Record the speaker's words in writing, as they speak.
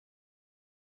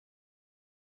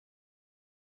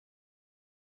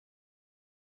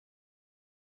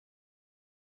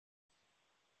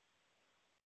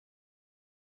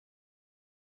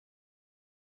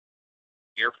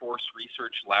Air Force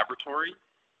Research Laboratory.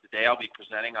 Today I'll be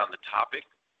presenting on the topic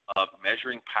of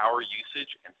measuring power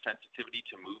usage and sensitivity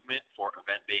to movement for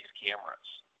event-based cameras.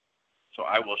 So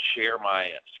I will share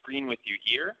my screen with you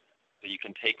here so you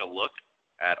can take a look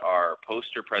at our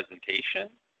poster presentation.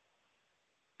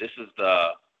 This is the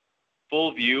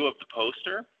full view of the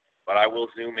poster, but I will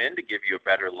zoom in to give you a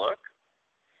better look.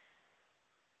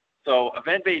 So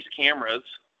event-based cameras,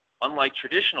 unlike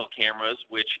traditional cameras,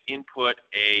 which input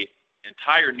an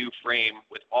entire new frame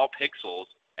with all pixels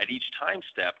at each time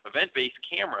step, event-based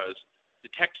cameras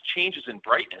detect changes in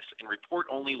brightness and report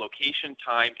only location,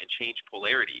 time, and change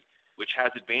polarity, which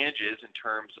has advantages in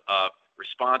terms of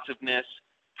responsiveness,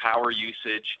 power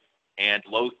usage, and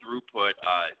low throughput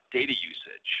data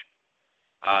usage.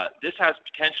 This has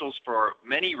potentials for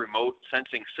many remote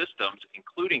sensing systems,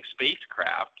 including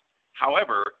spacecraft.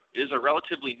 However, it is a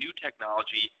relatively new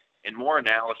technology, and more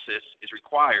analysis is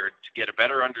required to get a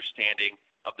better understanding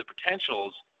of the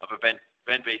potentials of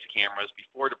event-based cameras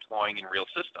before deploying in real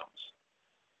systems.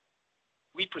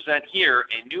 We present here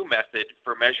a new method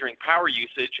for measuring power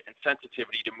usage and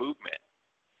sensitivity to movement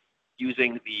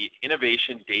using the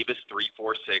iniVation Davis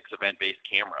 346 event-based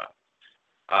camera.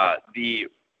 The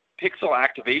pixel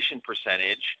activation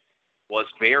percentage was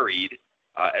varied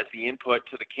as the input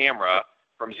to the camera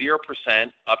from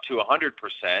 0% up to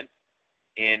 100%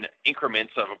 in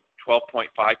increments of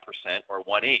 12.5% or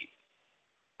 1/8.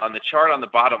 On the chart on the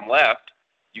bottom left,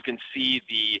 you can see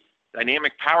the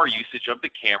dynamic power usage of the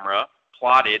camera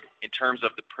plotted in terms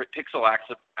of the pixel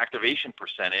activation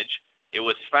percentage. It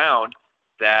was found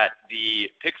that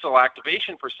the pixel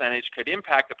activation percentage could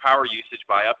impact the power usage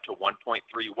by up to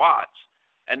 1.3 watts,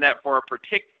 and that for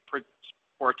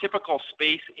a typical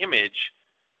space image,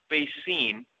 space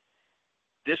scene,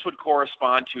 this would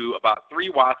correspond to about 3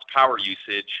 watts power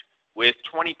usage with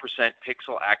 20%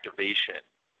 pixel activation.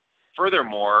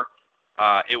 Furthermore,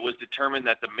 it was determined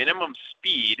that the minimum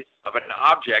speed of an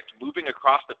object moving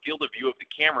across the field of view of the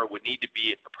camera would need to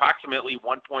be approximately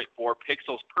 1.4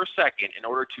 pixels per second in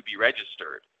order to be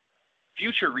registered.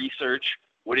 Future research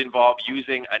would involve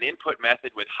using an input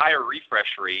method with higher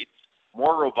refresh rates,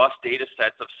 more robust data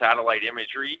sets of satellite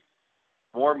imagery,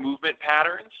 more movement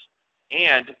patterns,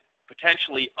 and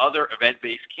potentially other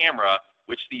event-based camera,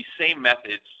 which these same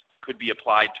methods could be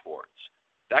applied towards.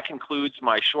 That concludes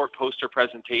my short poster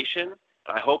presentation.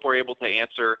 I hope we're able to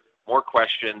answer more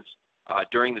questions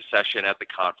during the session at the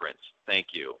conference.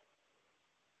 Thank you.